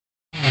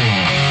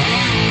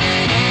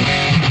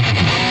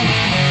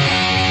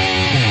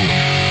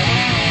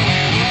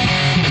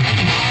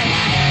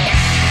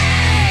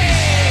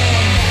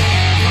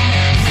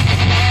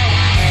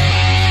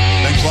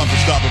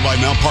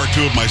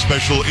2 of my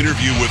special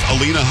interview with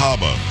Alina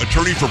Habba,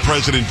 attorney for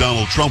President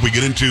Donald Trump. We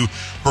get into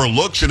her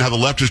looks and how the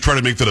left is trying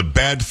to make that a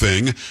bad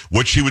thing,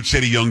 what she would say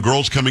to young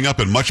girls coming up,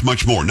 and much,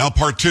 much more. Now,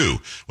 part 2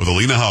 with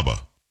Alina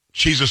Habba.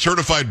 She's a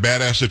certified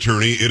badass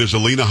attorney. It is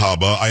Alina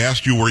Habba. I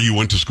asked you where you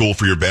went to school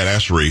for your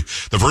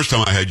badassery the first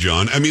time I had you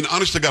on. I mean,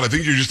 honest to God, I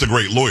think you're just a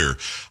great lawyer.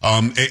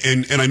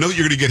 And I know that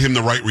you're going to get him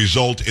the right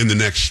result in the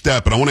next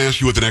step. And I want to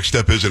ask you what the next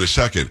step is in a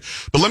second.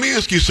 But let me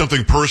ask you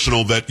something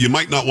personal that you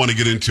might not want to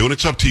get into, and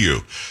it's up to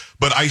you.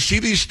 But I see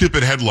these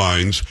stupid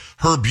headlines.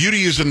 Her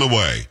beauty is in the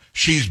way.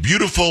 She's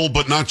beautiful,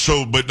 but not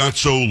so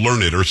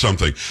learned or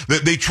something.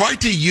 They try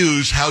to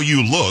use how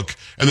you look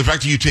and the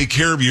fact that you take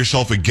care of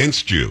yourself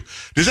against you.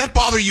 Does that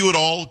bother you at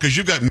all? Because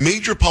you've got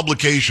major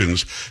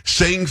publications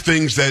saying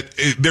things that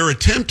their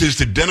attempt is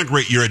to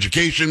denigrate your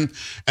education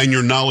and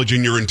your knowledge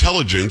and your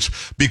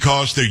intelligence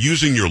because they're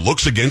using your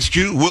looks against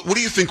you. What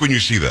do you think when you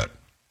see that?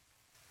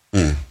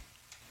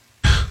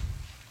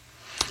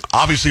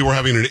 Obviously, we're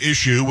having an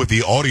issue with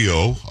the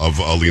audio of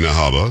Alina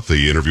Habba,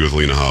 the interview with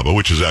Alina Habba,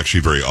 which is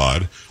actually very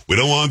odd. We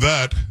don't want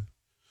that.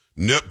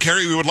 No,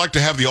 Carrie, we would like to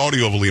have the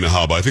audio of Alina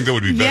Habba. I think that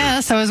would be better.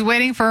 Yes, I was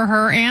waiting for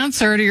her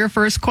answer to your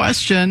first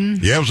question.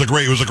 Yeah, it was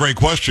a great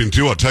question,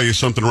 too. I'll tell you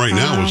something right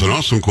now. It was an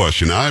awesome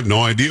question. I have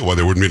no idea why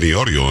there wouldn't be any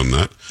audio on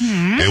that.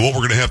 Mm-hmm. And what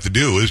we're going to have to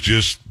do is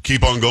just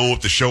keep on going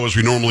with the show as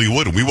we normally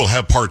would. And we will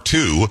have part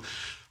 2.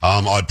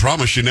 I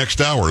promise you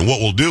next hour. And what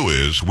we'll do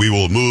is we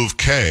will move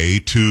Kay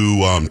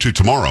to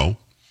tomorrow,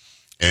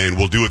 and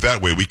we'll do it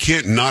that way. We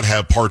can't not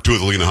have part 2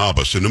 of Alina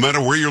Habba. So no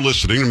matter where you're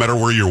listening, no matter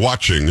where you're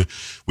watching,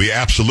 we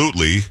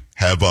absolutely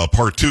have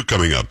part 2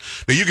 coming up.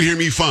 Now, you can hear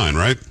me fine,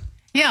 right?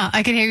 Yeah,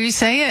 I can hear you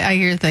say it. I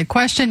hear the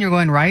question. You're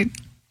going right.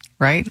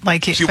 Like, but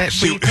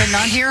we could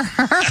not hear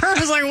her. I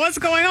was like, what's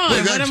going on?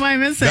 What am I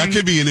missing? That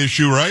could be an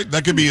issue, right?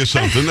 That could be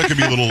something. That could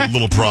be a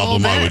little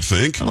problem, I would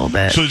think. A little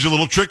bit. So it's a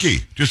little tricky.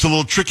 Just a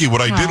little tricky. What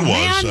I did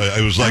was,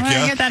 I was like,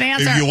 yeah,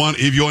 if you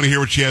want to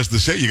hear what she has to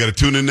say, you got to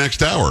tune in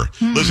next hour.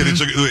 Mm-hmm. Listen,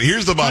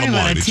 here's the bottom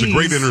line. It's a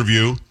great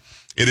interview.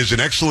 It is an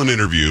excellent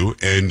interview.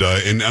 And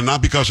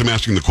not because I'm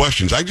asking the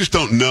questions. I just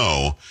don't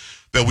know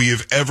that we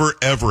have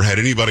ever had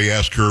anybody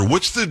ask her,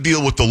 what's the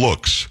deal with the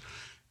looks?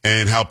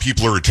 And how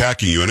people are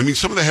attacking you. And I mean,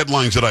 some of the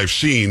headlines that I've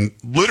seen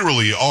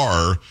literally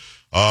are,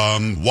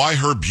 why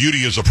her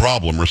beauty is a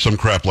problem or some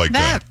crap like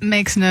that. That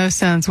makes no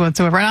sense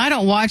whatsoever. And I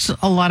don't watch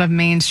a lot of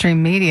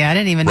mainstream media. I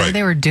didn't even know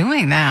they were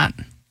doing that.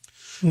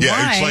 Yeah,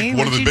 why it's like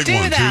one of the big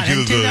ones. That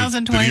in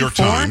 2024? The New York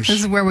Times. This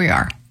is where we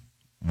are.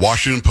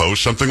 Washington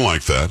Post, something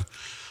like that.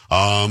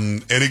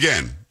 And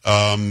again,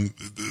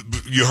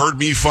 you heard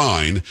me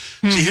fine.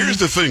 Mm-hmm. See, here's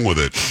the thing with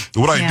it.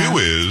 What I do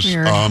is,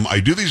 I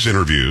do these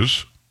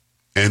interviews.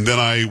 And then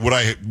what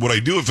I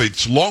do, if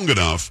it's long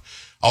enough,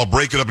 I'll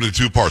break it up into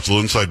 2 parts. A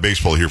little inside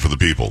baseball here for the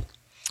people.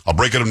 I'll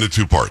break it up into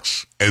 2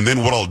 parts. And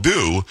then what I'll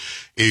do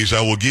is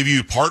I will give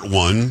you part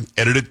 1,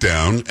 edit it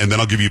down, and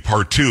then I'll give you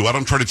part 2. I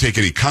don't try to take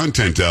any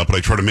content out, but I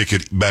try to make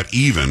it about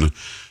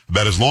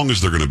as long as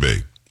they're going to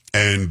be.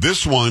 And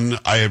this one,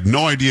 I have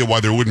no idea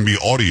why there wouldn't be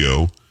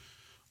audio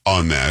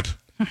on that.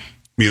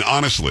 I mean,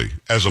 honestly,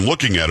 as I'm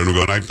looking at it, I'm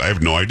going, I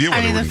have no idea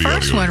why there wouldn't be audio.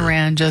 The first one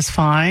ran just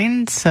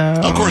fine, so...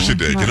 Of course it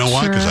did. You know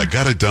why? Because I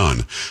got it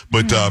done.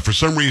 But for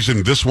some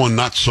reason, this one,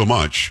 not so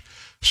much.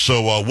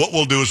 So what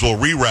we'll do is we'll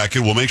re-rack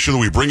it. We'll make sure that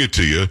we bring it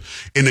to you.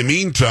 In the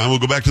meantime, we'll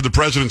go back to the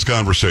president's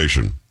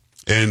conversation.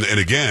 And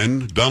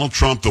again, Donald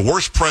Trump, the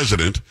worst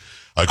president,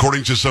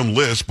 according to some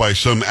list by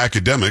some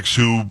academics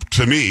who,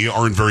 to me,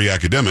 aren't very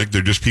academic.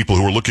 They're just people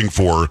who are looking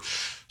for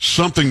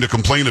something to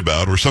complain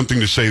about or something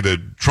to say that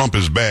Trump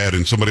is bad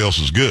and somebody else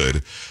is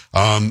good.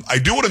 I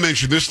do want to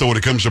mention this, though, when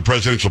it comes to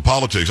presidential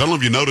politics. I don't know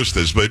if you noticed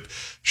this, but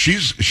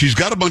she's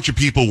got a bunch of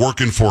people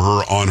working for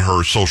her on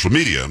her social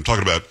media. I'm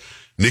talking about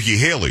Nikki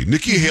Haley.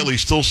 Nikki Haley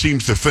still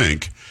seems to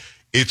think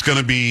it's going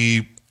to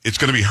be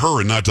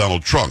her and not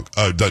Donald Trump.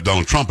 And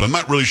I'm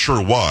not really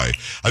sure why.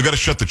 I've got to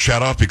shut the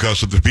chat off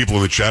because the people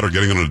in the chat are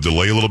getting on a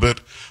delay a little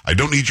bit. I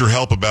don't need your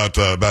help about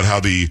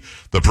how the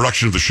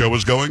production of the show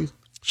is going.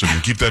 So you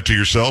can keep that to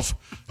yourself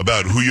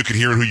about who you can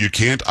hear and who you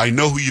can't. I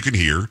know who you can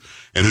hear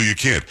and who you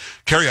can't.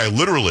 Carrie,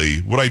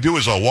 what I do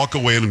is I'll walk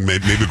away and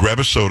maybe grab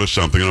a soda,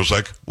 something. And I was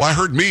like, well, I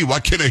heard me.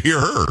 Why can't I hear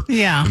her?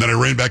 Yeah. And then I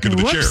ran back into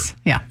the chair.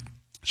 Yeah.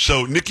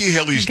 So Nikki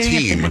Haley's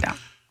team,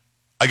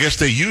 I guess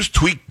they use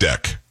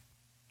TweetDeck.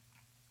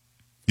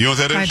 You know what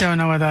that is? I don't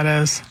know what that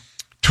is.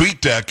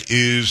 TweetDeck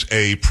is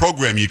a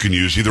program you can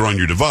use either on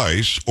your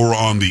device or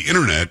on the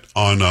internet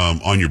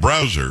on your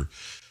browser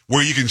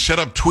where you can set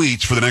up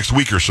tweets for the next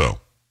week or so.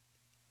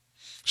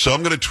 So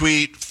I'm going to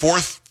tweet 4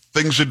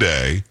 things a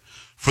day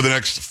for the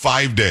next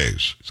 5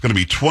 days. It's going to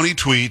be 20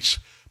 tweets,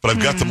 but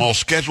I've got them all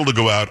scheduled to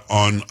go out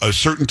on a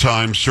certain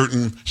time,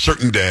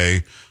 certain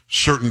day,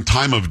 certain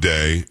time of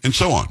day, and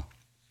so on.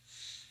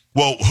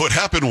 Well, what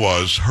happened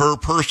was her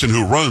person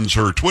who runs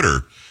her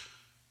Twitter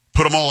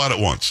put them all out at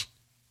once.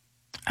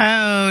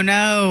 Oh,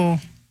 no.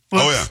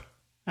 Whoops. Oh, yeah.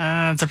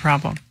 That's a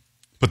problem.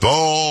 But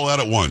all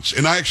out at once.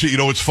 And I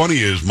actually, what's funny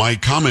is my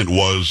comment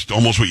was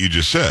almost what you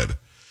just said.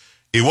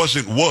 It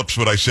wasn't whoops,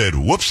 but I said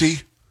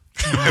whoopsie.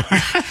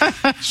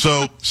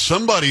 So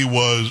somebody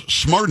was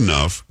smart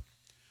enough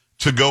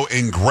to go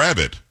and grab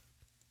it,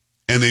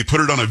 and they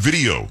put it on a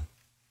video.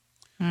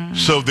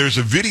 So there's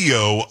a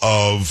video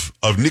of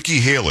Nikki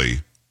Haley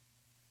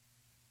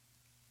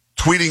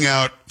tweeting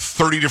out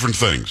 30 different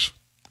things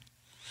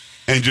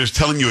and just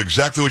telling you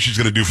exactly what she's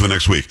going to do for the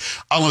next week.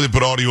 I don't know if they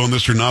put audio on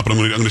this or not, but I'm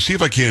going to see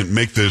if I can't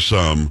make this.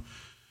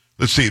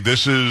 Let's see.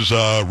 This is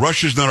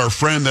Russia's not our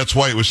friend. That's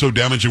why it was so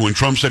damaging when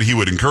Trump said he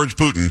would encourage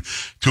Putin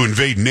to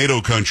invade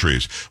NATO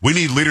countries. We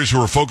need leaders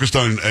who are focused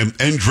on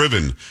and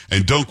driven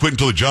and don't quit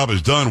until the job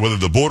is done, whether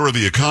the border or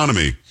the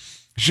economy.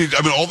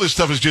 All this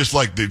stuff is just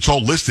like, it's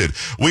all listed.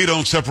 We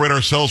don't separate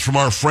ourselves from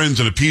our friends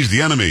and appease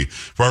the enemy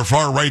for our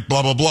far right,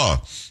 blah, blah,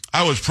 blah.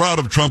 I was proud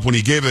of Trump when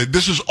he gave it.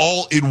 This is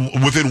all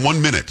within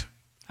 1 minute.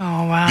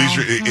 Oh, wow.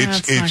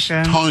 It's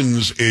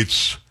tons.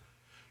 It's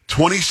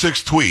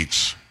 26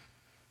 tweets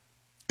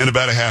in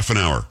about a half an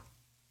hour.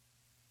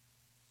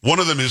 One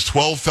of them is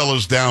 12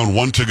 fellas down,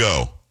 1 to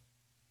go.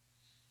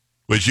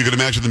 Which you can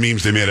imagine the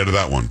memes they made out of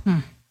that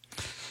one.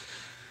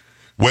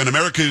 When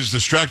America is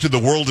distracted, the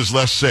world is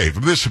less safe.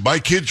 My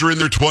kids are in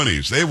their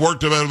 20s. They've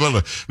worked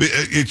about.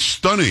 It's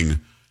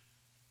stunning.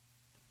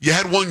 You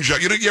had one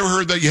job. You ever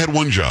heard that? You had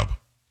one job.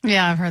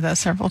 Yeah, I've heard that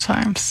several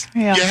times.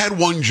 Yeah, you had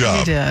one job.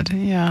 You did,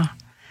 yeah.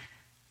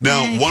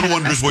 Now, one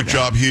wonders what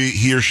job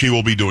he or she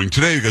will be doing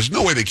today, because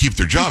no way they keep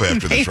their job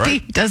after this, right?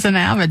 Maybe doesn't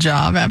have a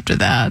job after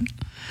that.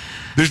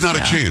 There's not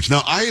a chance.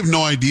 Now, I have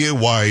no idea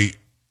why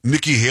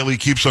Nikki Haley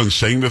keeps on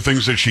saying the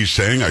things that she's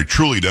saying. I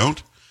truly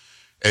don't.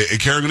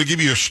 Karen, I'm going to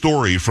give you a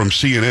story from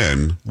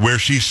CNN where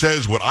she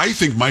says what I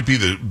think might be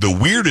the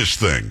weirdest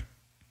thing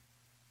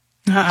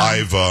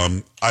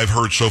I've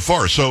heard so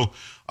far. So,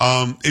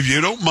 if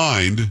you don't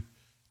mind,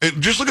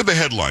 just look at the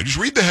headline. Just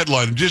read the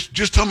headline and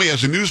just tell me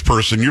as a news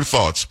person your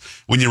thoughts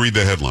when you read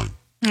the headline.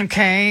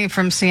 Okay,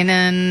 from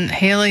CNN,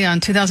 Haley on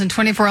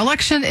 2024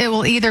 election, it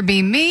will either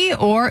be me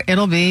or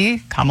it'll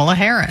be Kamala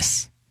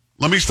Harris.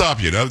 Let me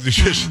stop you. Now,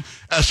 just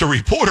as a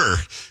reporter,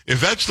 if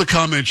that's the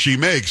comment she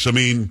makes,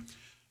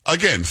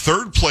 again,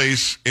 third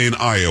place in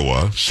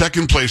Iowa,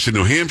 second place in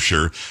New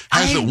Hampshire,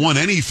 hasn't won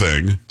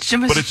anything,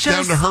 but it's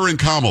down to her and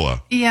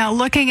Kamala. Yeah,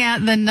 looking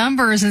at the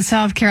numbers in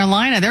South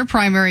Carolina, their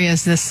primary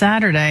is this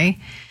Saturday.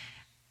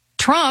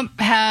 Trump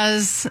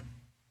has,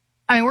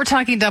 we're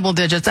talking double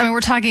digits.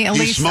 We're talking at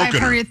least, I've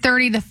heard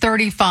 30 to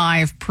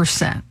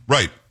 35%.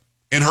 Right.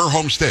 In her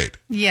home state.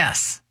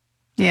 Yes.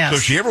 Yes. So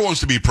if she ever wants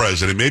to be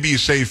president, maybe you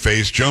save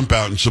face, jump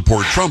out and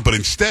support Trump, but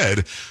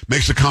instead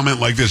makes a comment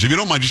like this. If you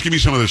don't mind, just give me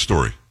some of this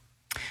story.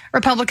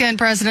 Republican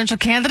presidential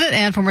candidate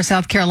and former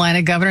South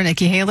Carolina Governor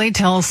Nikki Haley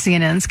tells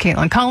CNN's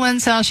Caitlin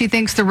Collins how she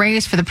thinks the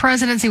race for the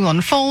presidency will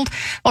unfold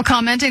while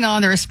commenting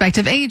on the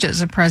respective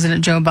ages of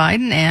President Joe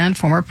Biden and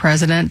former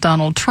President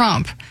Donald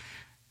Trump.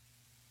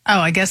 Oh,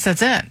 I guess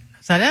that's it.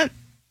 Is that it?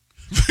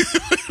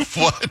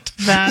 What?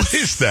 What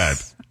is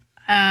that?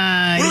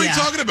 What are we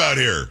talking about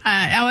here?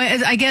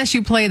 I guess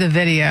you play the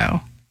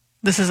video.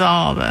 This is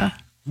all the...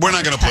 We're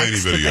not going to play any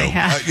video.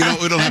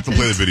 We don't have to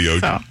play the video.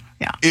 So,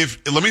 yeah.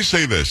 Let me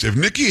say this. If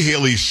Nikki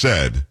Haley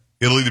said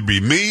it'll either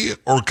be me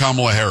or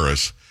Kamala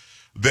Harris,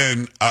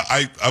 then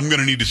I'm going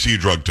to need to see a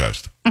drug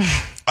test.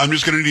 I'm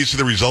just going to need to see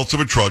the results of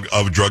a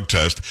drug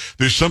test.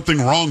 There's something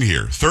wrong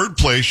here. Third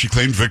place, she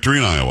claimed victory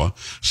in Iowa.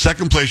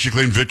 Second place, she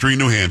claimed victory in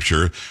New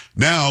Hampshire.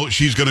 Now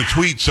she's going to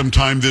tweet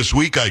sometime this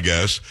week, I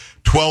guess,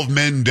 12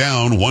 men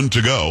down, 1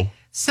 to go.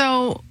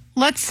 So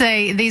let's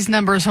say these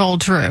numbers hold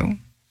true.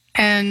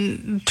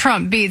 And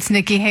Trump beats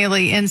Nikki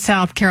Haley in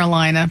South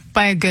Carolina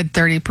by a good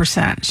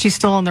 30%. She's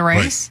still in the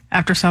race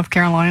after South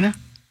Carolina?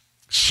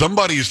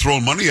 Somebody is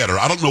throwing money at her.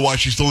 I don't know why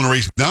she's still in the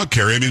race now,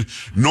 Carrie. In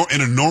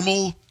a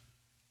normal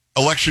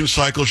election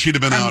cycle, she'd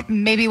have been out.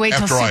 Maybe wait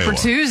till Super Iowa.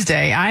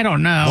 Tuesday. I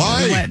don't know.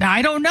 Why?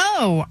 I don't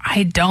know.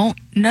 I don't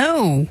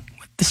know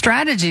what the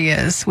strategy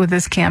is with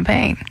this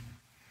campaign.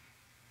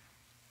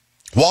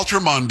 Walter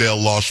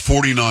Mondale lost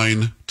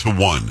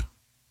 49-1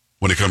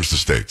 when it comes to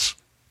states.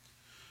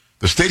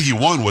 The state he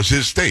won was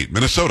his state,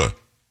 Minnesota.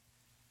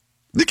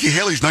 Nikki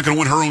Haley's not going to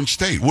win her own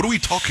state. What are we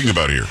talking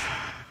about here?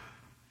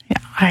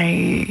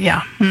 I'm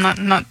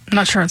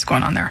not sure what's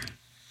going on there.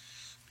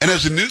 And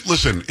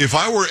listen, if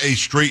I were a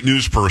straight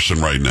news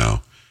person right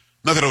now,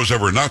 not that I was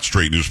ever a not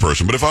straight news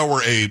person, but if I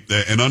were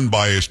an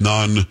unbiased,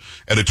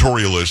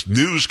 non-editorialist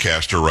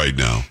newscaster right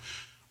now,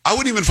 I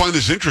wouldn't even find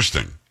this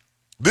interesting.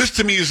 This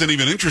to me isn't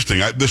even interesting.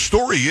 The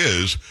story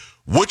is,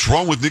 what's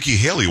wrong with Nikki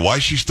Haley? Why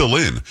is she still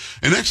in?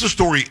 And that's the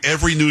story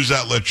every news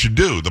outlet should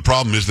do. The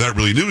problem is not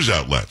really news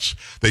outlets.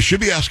 They should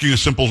be asking a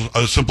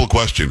simple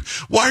question.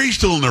 Why are you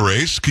still in the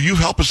race? Could you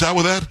help us out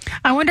with that?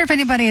 I wonder if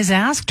anybody has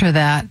asked her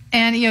that.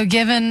 And,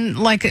 given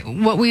like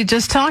what we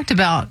just talked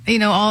about,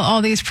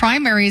 all these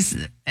primaries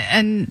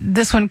and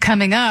this one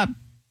coming up,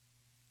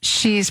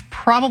 she's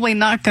probably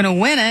not going to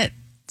win it.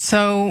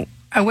 So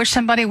I wish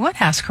somebody would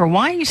ask her,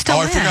 why are you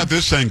still in? I forgot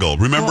this angle.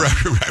 Remember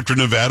after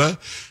Nevada?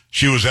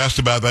 She was asked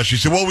about that. She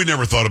said, well, we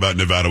never thought about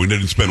Nevada. We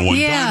didn't spend one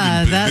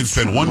time. We didn't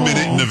spend 1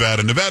 minute in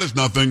Nevada. Nevada's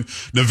nothing.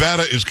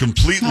 Nevada is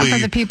completely not for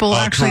the people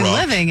actually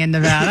corrupt. living in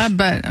Nevada,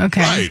 but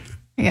okay. Right.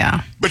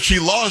 Yeah. But she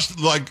lost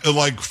like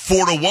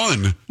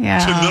 4-1 to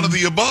none of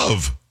the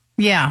above.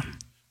 Yeah.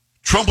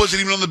 Trump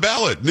wasn't even on the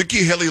ballot.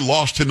 Nikki Haley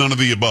lost to none of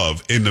the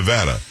above in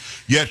Nevada.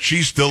 Yet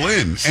she's still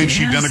in. And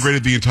she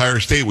denigrated the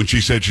entire state when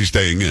she said she's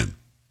staying in.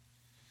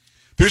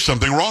 There's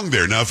something wrong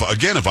there. Now,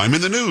 if I'm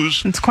in the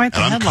news it's quite the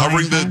and I'm headline,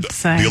 covering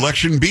the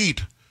election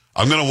beat,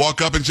 I'm going to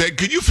walk up and say,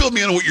 could you fill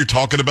me in on what you're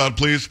talking about,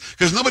 please?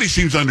 Because nobody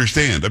seems to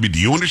understand. I mean, do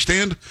you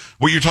understand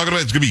what you're talking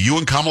about? It's going to be you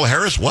and Kamala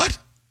Harris? What?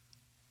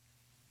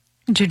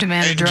 Did you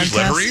demand a drug test? Just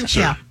let her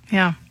answer.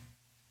 Yeah.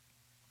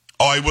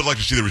 Oh, I would like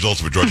to see the results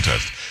of a drug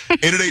test.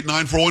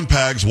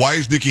 888-941-PAGS. Why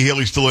is Nikki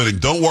Haley still in? And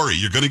don't worry,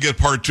 you're going to get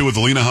part 2 with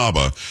Alina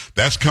Habba.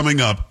 That's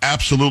coming up.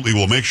 Absolutely.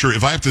 We'll make sure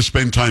if I have to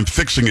spend time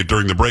fixing it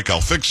during the break,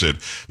 I'll fix it.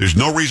 There's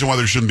no reason why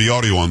there shouldn't be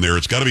audio on there.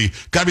 It's got to be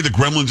the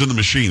gremlins and the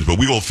machines, but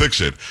we will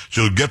fix it.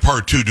 So get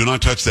part 2. Do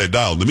not touch that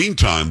dial. In the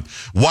meantime,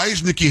 why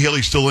is Nikki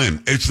Haley still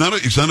in? It's not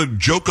a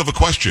joke of a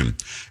question.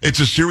 It's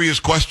a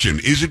serious question.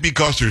 Is it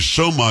because there's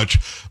so much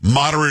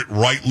moderate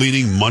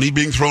right-leaning money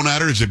being thrown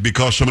at her? Is it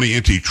because so many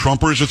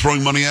anti-Trumpers are throwing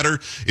money at her?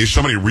 Is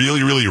somebody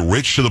really, really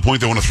rich to the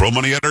point they want to throw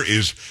money at her?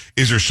 Is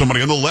there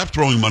somebody on the left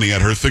throwing money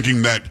at her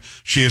thinking that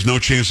she has no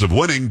chance of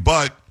winning?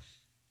 But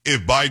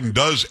if Biden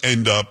does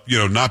end up,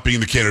 not being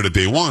the candidate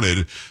they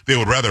wanted, they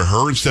would rather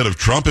her instead of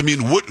Trump. I mean,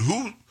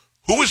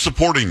 who is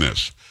supporting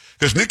this?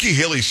 Because Nikki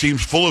Haley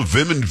seems full of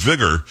vim and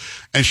vigor,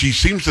 and she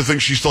seems to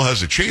think she still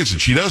has a chance,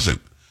 and she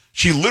doesn't.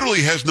 She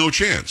literally has no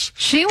chance.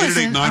 She was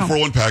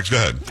 888-941-PAGS. Go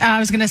ahead. I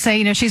was going to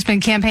say, she's been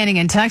campaigning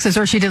in Texas,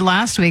 or she did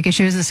last week, and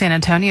she was in San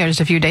Antonio just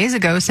a few days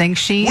ago saying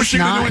she's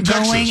not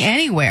going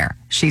anywhere.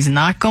 She's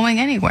not going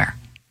anywhere.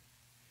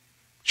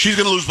 She's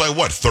going to lose by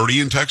what,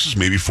 30 in Texas,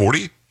 maybe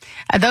 40?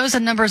 Those are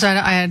numbers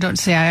I don't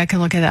see. I can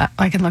look at that.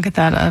 I can look at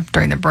that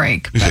during the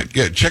break.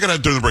 Yeah, check it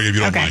out during the break if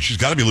you don't mind. She's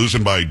got to be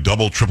losing by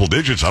triple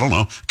digits. I don't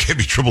know. Can't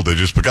be triple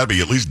digits, but got to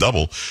be at least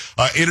double.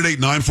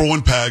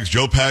 888-941-PAGS,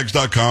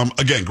 joepags.com.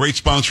 Again, great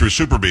sponsor is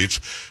Superbeats.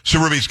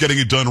 Superbeats getting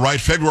it done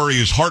right. February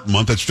is Heart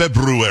Month. That's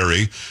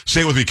February.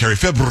 Say it with me, Carrie.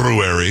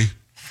 February.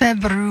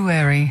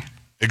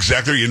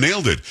 Exactly. You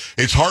nailed it.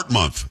 It's Heart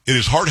Month. It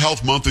is Heart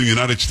Health Month in the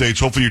United States.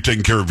 Hopefully you're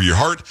taking care of your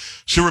heart.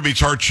 Superbeats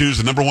Heart Chews,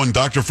 the #1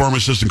 doctor,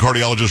 pharmacist, and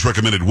cardiologist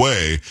recommended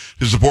way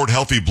to support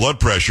healthy blood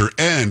pressure.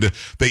 And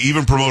they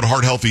even promote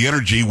heart healthy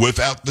energy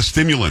without the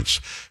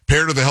stimulants.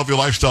 Paired with a healthy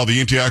lifestyle, the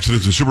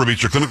antioxidants in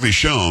Superbeats are clinically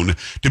shown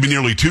to be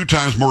nearly 2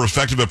 times more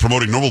effective at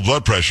promoting normal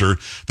blood pressure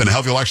than a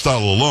healthy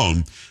lifestyle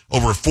alone.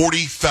 Over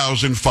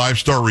 40,000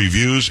 5-star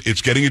reviews.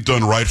 It's getting it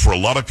done right for a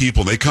lot of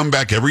people. They come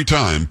back every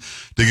time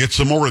to get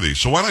some more of these.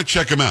 So why not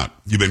check them out?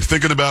 You've been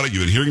thinking about it.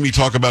 You've been hearing me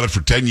talk about it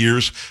for 10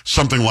 years,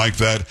 something like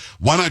that.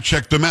 Why not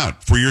check them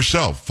out for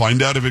yourself?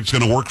 Find out if it's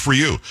going to work for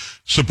you.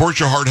 Support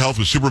your heart health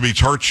with Superbeats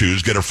Heart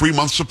Chews. Get a free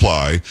month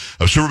supply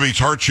of Superbeats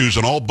Heart Chews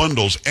in all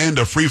bundles and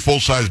a free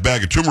full-size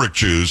bag of turmeric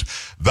chews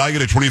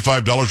valued at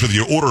 $25 with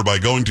your order by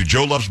going to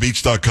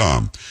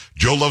joelovesbeats.com.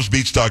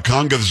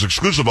 joelovesbeats.com. Get this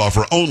exclusive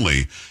offer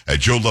only at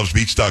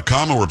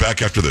joelovesbeats.com, and we're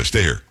back after this.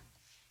 Stay here.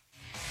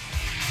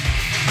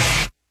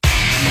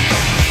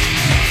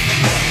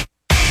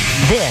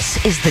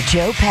 This is the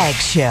Joe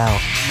Pags Show.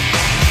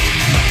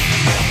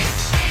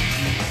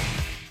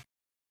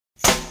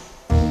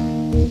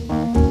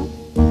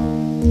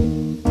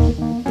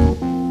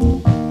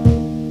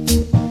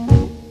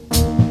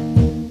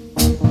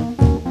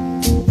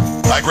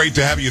 Great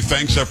to have you.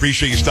 Thanks. I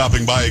appreciate you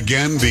stopping by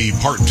again. The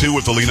part 2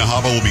 with Alina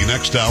Habba will be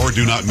next hour.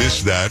 Do not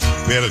miss that.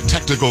 We had a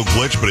technical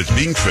glitch, but it's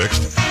being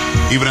fixed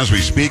even as we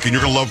speak. And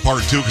you're going to love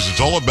part 2 because it's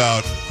all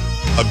about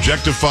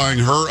objectifying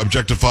her,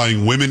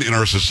 objectifying women in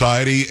our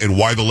society, and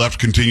why the left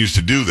continues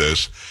to do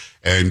this.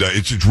 And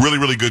it's really,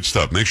 really good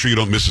stuff. Make sure you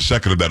don't miss a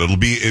second of that. It'll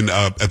be in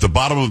at the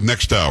bottom of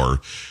next hour,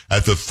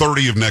 at the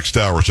 30 of next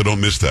hour, so don't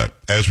miss that.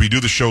 As we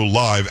do the show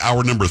live,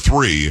 hour number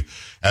 3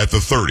 at the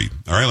 30.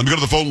 All right, let me go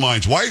to the phone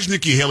lines. Why is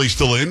Nikki Haley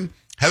still in?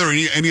 Heather,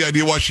 any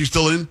idea why she's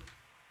still in?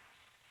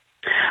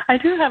 I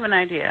do have an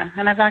idea,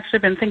 and I've actually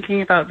been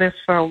thinking about this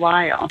for a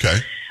while. Okay.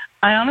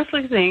 I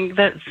honestly think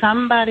that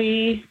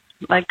somebody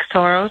like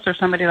Soros or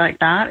somebody like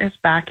that is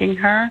backing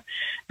her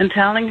and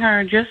telling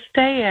her, just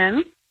stay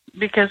in,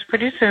 because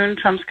pretty soon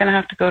Trump's going to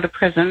have to go to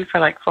prison for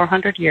like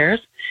 400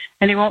 years,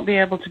 and he won't be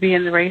able to be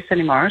in the race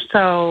anymore.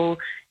 So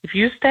if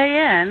you stay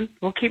in,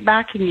 we'll keep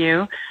backing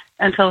you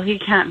until he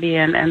can't be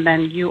in, and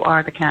then you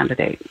are the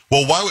candidate.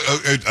 Well, why?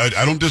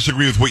 I don't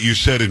disagree with what you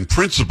said in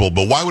principle,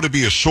 but why would it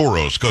be a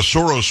Soros? Because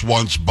Soros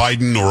wants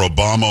Biden or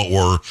Obama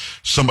or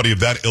somebody of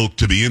that ilk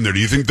to be in there.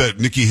 Do you think that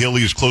Nikki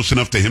Haley is close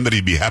enough to him that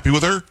he'd be happy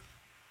with her?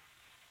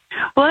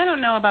 Well, I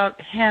don't know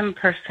about him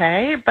per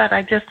se, but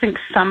I just think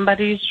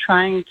somebody's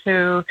trying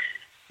to,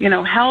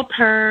 help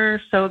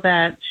her so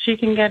that she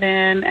can get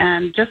in.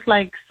 And just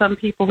like some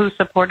people who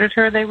supported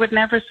her, they would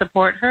never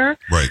support her.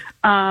 Right.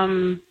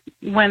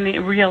 When the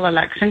real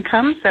election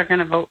comes, they're going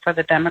to vote for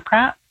the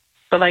Democrat.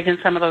 But like in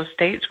some of those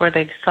states where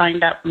they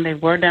signed up and they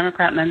were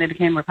Democrat and then they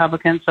became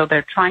Republican, so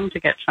they're trying to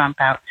get Trump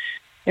out.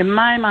 In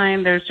my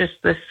mind, there's just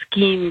this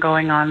scheme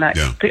going on. That's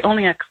the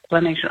only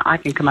explanation I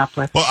can come up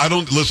with. Well, I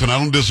don't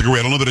disagree.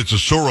 I don't know that it's a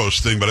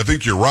Soros thing, but I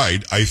think you're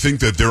right. I think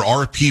that there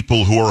are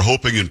people who are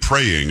hoping and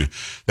praying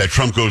that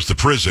Trump goes to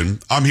prison.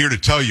 I'm here to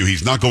tell you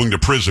he's not going to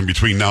prison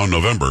between now and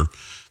November.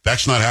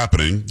 That's not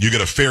happening. You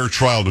get a fair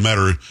trial no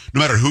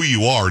matter who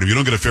you are. And if you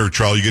don't get a fair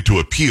trial, you get to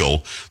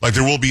appeal. Like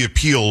there will be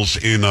appeals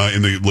in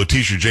the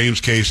Letitia James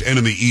case and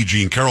in the E.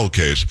 Jean Carroll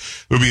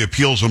case. There will be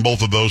appeals on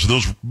both of those.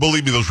 And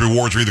believe me, those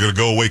rewards are either going to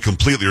go away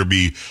completely or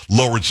be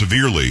lowered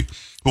severely.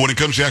 But when it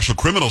comes to actual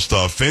criminal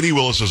stuff, Fani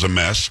Willis is a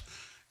mess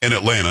in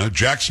Atlanta.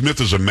 Jack Smith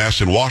is a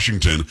mess in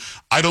Washington.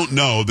 I don't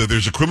know that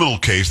there's a criminal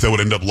case that would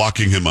end up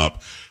locking him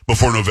up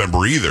before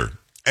November either.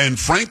 And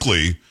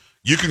frankly,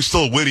 you can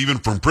still win even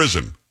from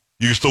prison.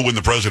 You can still win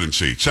the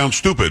presidency. It sounds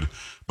stupid,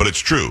 but it's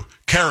true.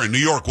 Karen, New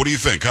York, what do you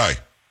think? Hi.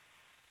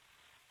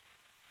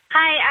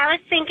 Hi, I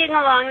was thinking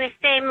along the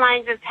same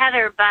lines as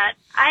Heather, but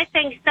I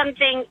think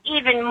something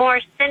even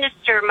more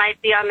sinister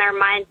might be on their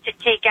mind to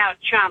take out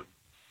Trump.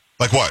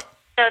 Like what?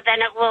 So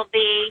then it will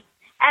be...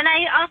 And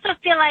I also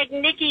feel like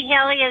Nikki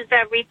Haley is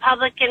a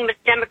Republican with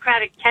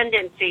Democratic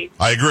tendencies.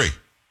 I agree,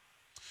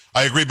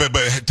 but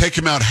take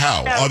him out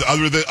how? So,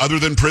 other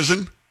than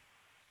prison?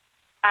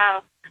 Oh.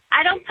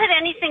 I don't put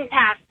anything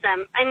past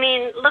them. I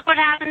mean, look what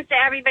happens to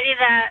everybody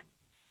that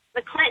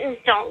the Clintons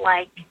don't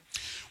like.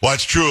 Well,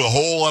 it's true. A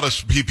whole lot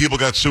of people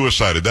got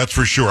suicided. That's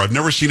for sure. I've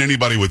never seen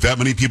anybody with that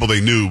many people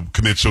they knew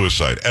commit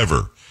suicide,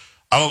 ever.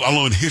 I don't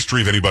know in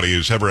history if anybody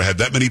has ever had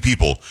that many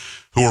people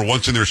who were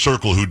once in their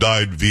circle who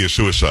died via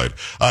suicide.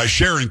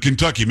 Sharon,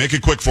 Kentucky, make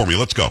it quick for me.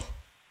 Let's go.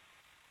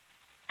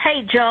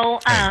 Hey,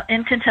 Joel,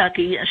 in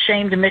Kentucky,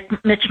 ashamed of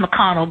Mitch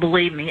McConnell,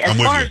 believe me. As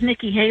far as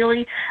Nikki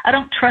Haley, I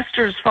don't trust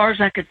her as far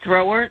as I could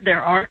throw her.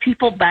 There are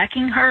people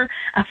backing her.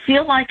 I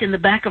feel like in the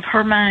back of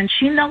her mind,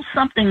 she knows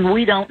something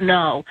we don't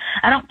know.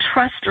 I don't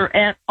trust her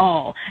at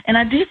all. And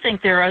I do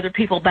think there are other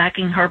people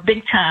backing her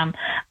big time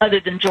other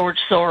than George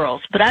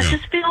Soros. But I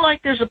just feel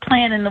like there's a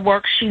plan in the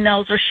works she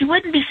knows, or she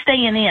wouldn't be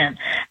staying in.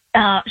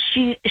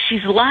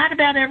 She's lied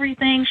about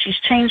everything. She's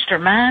changed her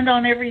mind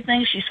on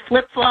everything. She's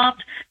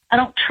flip-flopped. I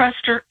don't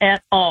trust her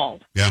at all.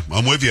 Yeah,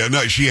 I'm with you.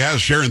 No, she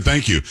has. Sharon,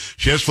 thank you.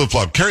 She has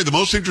flip-flopped. Carrie, the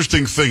most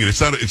interesting thing, and it's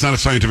not a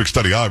scientific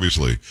study,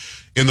 obviously.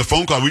 In the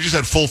phone call, we just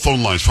had full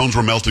phone lines. Phones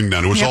were melting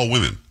down. It was all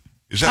women.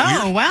 Is that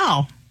weird? Oh,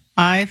 wow.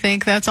 I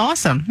think that's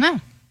awesome. No.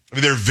 I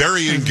mean, they're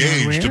very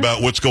engaged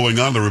about what's going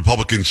on the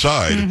Republican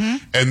side. Mm-hmm.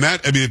 And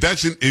if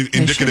that's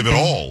indicative at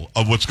all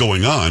of what's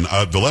going on,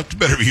 the left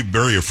better be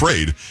very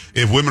afraid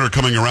if women are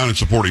coming around and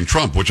supporting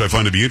Trump, which I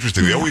find to be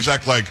interesting. They always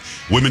act like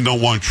women don't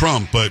want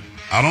Trump, but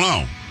I don't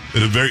know.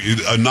 In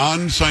a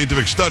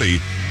non-scientific study,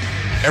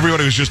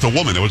 everybody was just a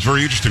woman. It was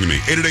very interesting to me.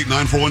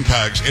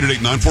 888-941-PAGS,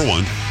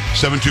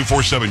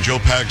 888-941-7247,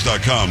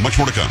 joepags.com. Much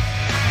more to come.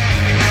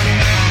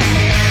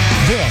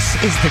 This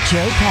is the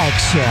Joe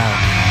Pags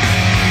Show.